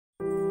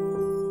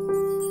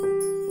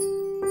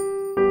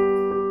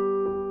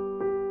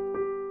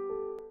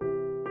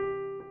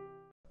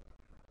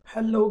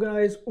Hello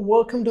guys,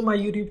 welcome to my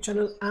YouTube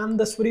channel and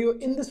this video.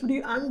 In this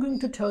video, I'm going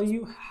to tell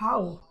you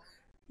how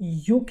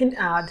you can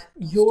add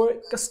your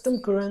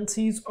custom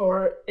currencies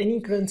or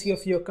any currency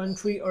of your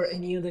country or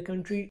any other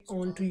country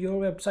onto your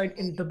website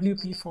in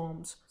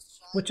WPForms,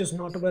 which is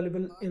not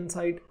available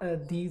inside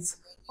these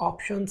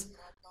options.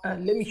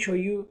 Let me show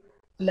you.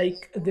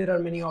 Like there are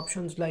many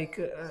options like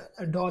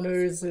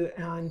dollars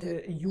and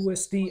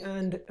USD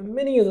and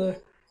many other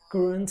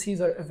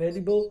currencies are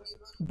available,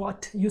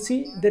 but you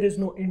see there is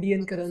no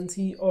Indian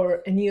currency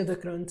or any other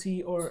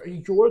currency or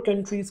your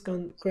country's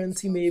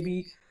currency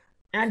maybe,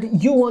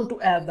 and you want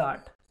to add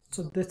that.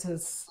 So this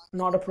is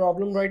not a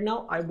problem right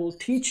now. I will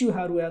teach you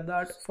how to add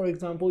that. For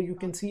example, you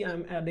can see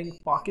I'm adding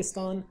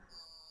Pakistan,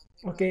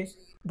 okay,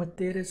 but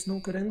there is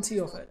no currency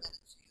of it,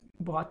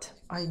 but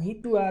I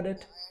need to add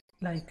it.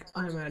 Like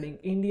I'm adding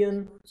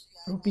Indian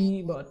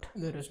rupee, but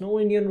there is no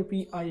Indian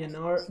rupee.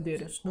 INR,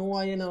 there is no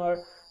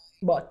INR,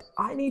 but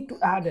I need to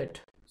add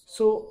it.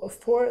 So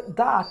for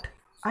that,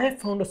 I have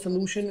found a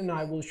solution and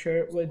I will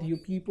share with you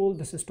people.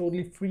 This is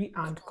totally free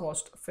and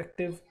cost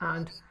effective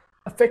and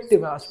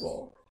effective as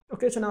well.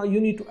 Okay, so now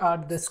you need to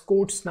add this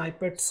code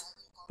snippets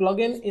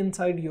plugin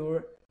inside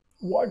your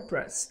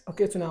WordPress.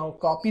 Okay, so now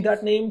copy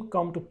that name,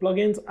 come to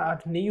plugins,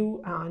 add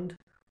new, and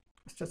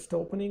it's just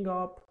opening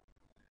up.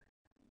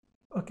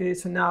 Okay,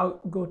 so now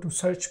go to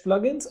search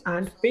plugins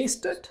and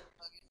paste it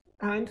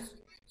and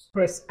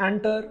press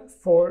enter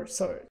for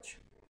search.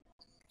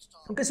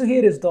 Okay, so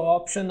here is the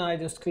option. I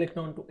just clicked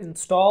on to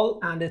install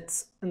and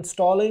it's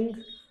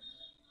installing.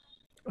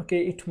 Okay,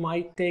 it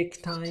might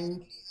take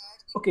time.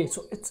 Okay,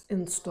 so it's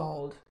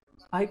installed.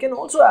 I can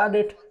also add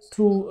it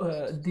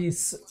through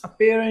these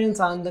appearance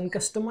and then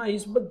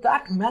customize, but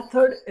that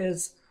method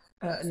is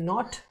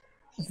not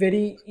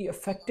very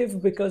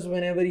effective because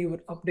whenever you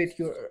would update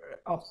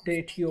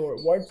your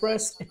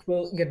WordPress, it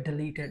will get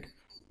deleted.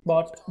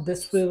 But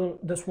this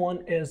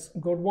one is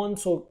good one.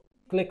 So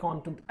click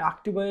on to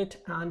activate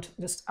and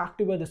just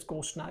activate this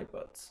code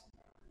snippets.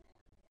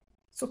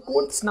 So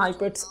code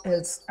snippets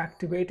is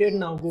activated.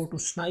 Now go to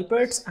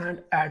snippets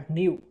and add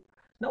new.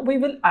 Now we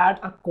will add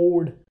a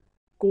code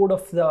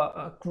of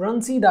the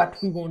currency that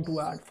we want to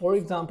add. For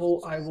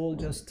example, I will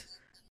just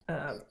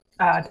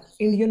add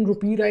Indian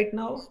rupee right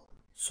now.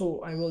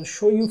 So I will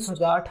show you for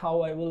that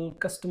how I will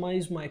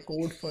customize my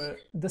code for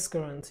this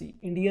currency,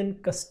 Indian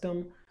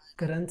custom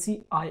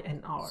currency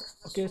INR.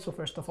 Okay, so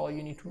first of all,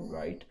 you need to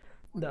write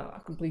the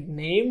complete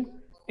name,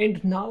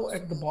 and now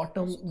at the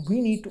bottom we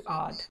need to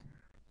add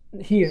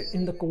here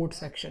in the code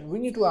section, we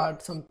need to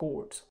add some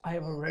codes. I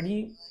have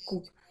already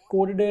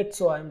coded it,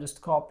 so I'm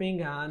just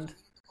copying and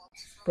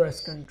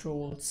press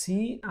Ctrl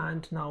C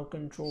and now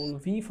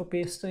Ctrl V for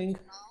pasting.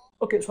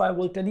 Okay, so I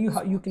will tell you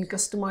how you can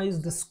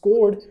customize this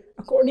code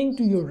according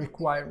to your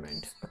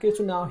requirement. Okay,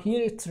 so now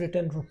here it's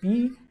written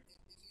rupee,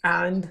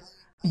 and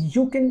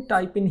you can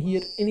type in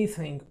here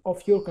anything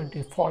of your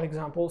country. For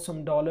example,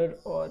 some dollar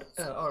or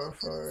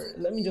for,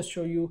 let me just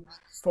show you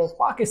for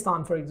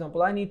Pakistan. For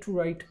example, I need to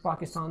write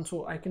Pakistan,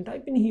 so I can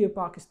type in here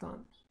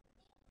Pakistan,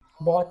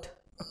 but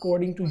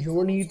according to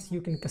your needs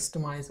you can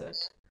customize it.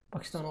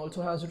 Pakistan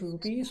also has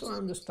rupee, so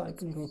I'm just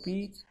typing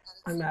rupee.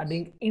 I'm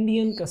adding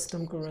Indian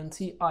custom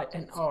currency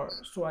INR,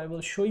 so I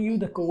will show you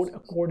the code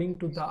according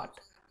to that.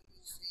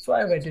 So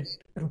I've added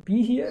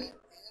rupee here,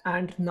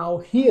 and now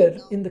here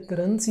in the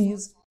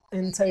currencies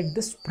inside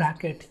this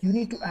bracket you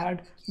need to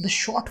add the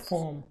short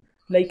form.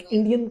 Like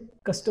Indian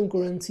custom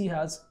currency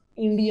has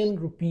Indian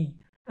rupee,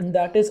 and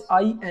that is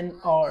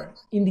INR,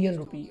 Indian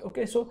rupee.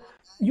 Okay, so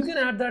you can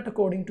add that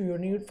according to your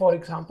need. For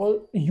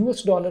example,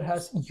 US dollar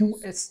has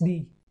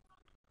USD.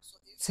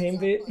 Same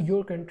way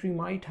your country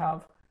might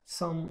have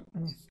some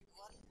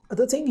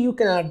other thing, you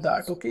can add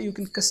that. Okay, you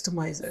can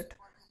customize it.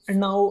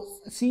 And now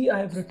see, I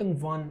have written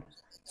one.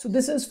 So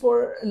this is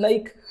for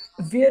like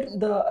where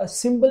the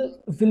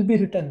symbol will be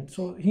written.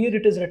 So here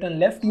it is written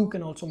left, you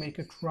can also make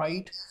it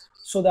right,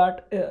 so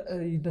that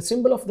the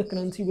symbol of the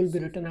currency will be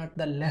written at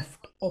the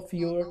left of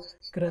your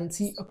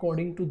currency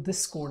according to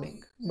this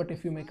coding. But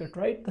if you make it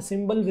right, the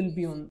symbol will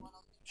be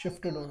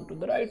shifted on to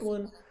the right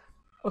one.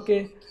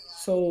 Okay,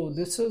 so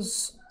this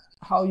is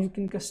how you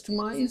can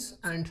customize.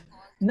 And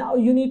now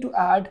you need to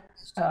add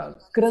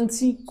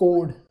currency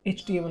code,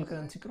 HTML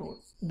currency code,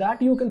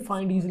 that you can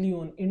find easily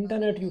on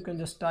internet. You can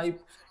just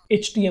type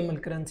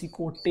HTML currency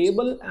code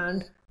table,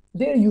 and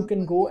there you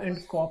can go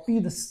and copy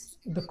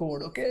the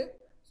code. Okay,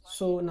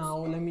 so now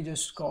let me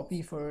just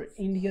copy for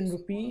Indian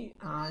rupee,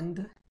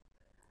 and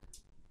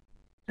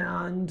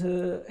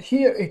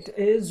here it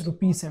is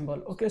rupee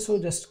symbol. Okay, so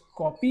just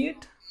copy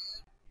it.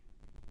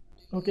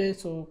 Okay,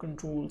 so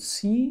Control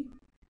C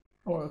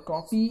or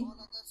copy,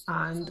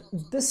 and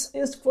this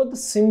is for the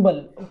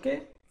symbol.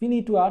 Okay, we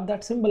need to add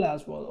that symbol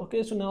as well.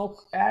 Okay, so now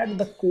add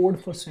the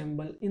code for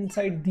symbol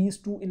inside these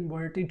two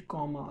inverted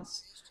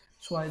commas.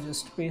 So I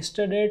just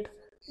pasted it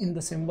in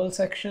the symbol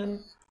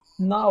section.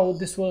 Now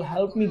this will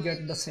help me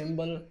get the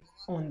symbol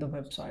on the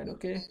website.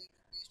 Okay,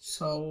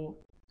 so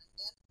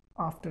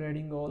after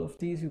adding all of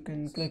these, you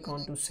can click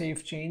on to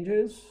save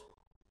changes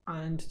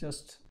and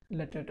just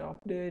let it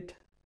update.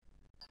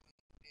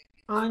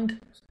 and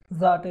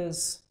that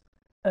is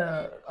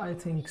I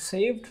think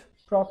saved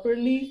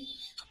properly.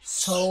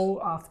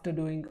 So after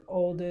doing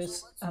all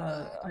this,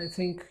 I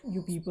think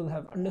you people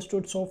have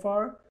understood so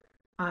far,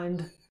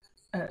 and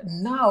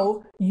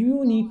now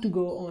you need to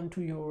go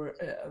onto your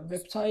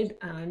website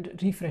and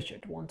refresh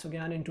it once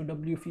again into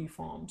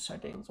WPForms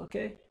settings.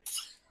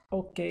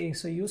 Okay,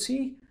 so you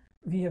see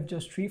we have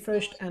just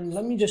refreshed, and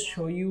let me just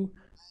show you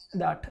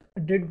that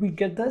did we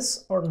get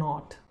this or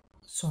not.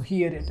 So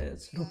here it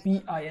is,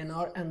 rupee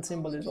INR, and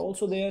symbol is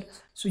also there.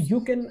 So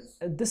you can,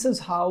 this is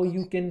how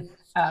you can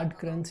add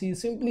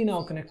currencies. Simply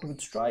now connect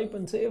with Stripe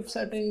and save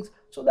settings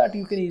so that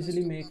you can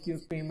easily make your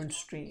payment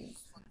stream.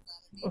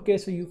 Okay,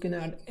 so you can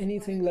add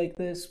anything like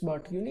this,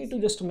 but you need to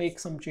just make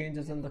some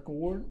changes in the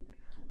code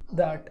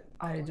that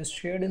I just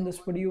shared in this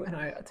video, and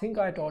I think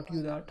I taught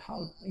you that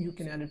how you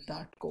can edit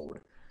that code.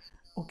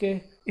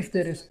 Okay, if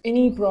there is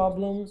any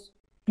problem,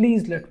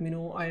 please let me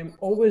know. I am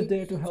always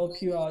there to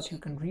help you out. You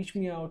can reach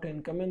me out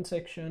in comment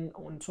section,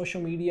 on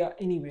social media,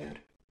 anywhere.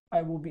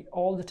 I will be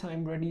all the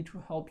time ready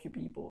to help you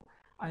people.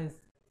 I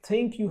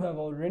think you have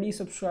already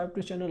subscribed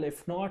to the channel.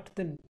 If not,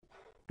 then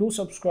do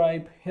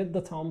subscribe, hit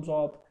the thumbs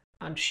up,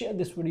 and share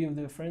this video with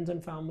your friends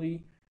and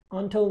family.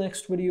 Until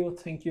next video,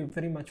 thank you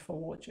very much for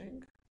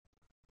watching.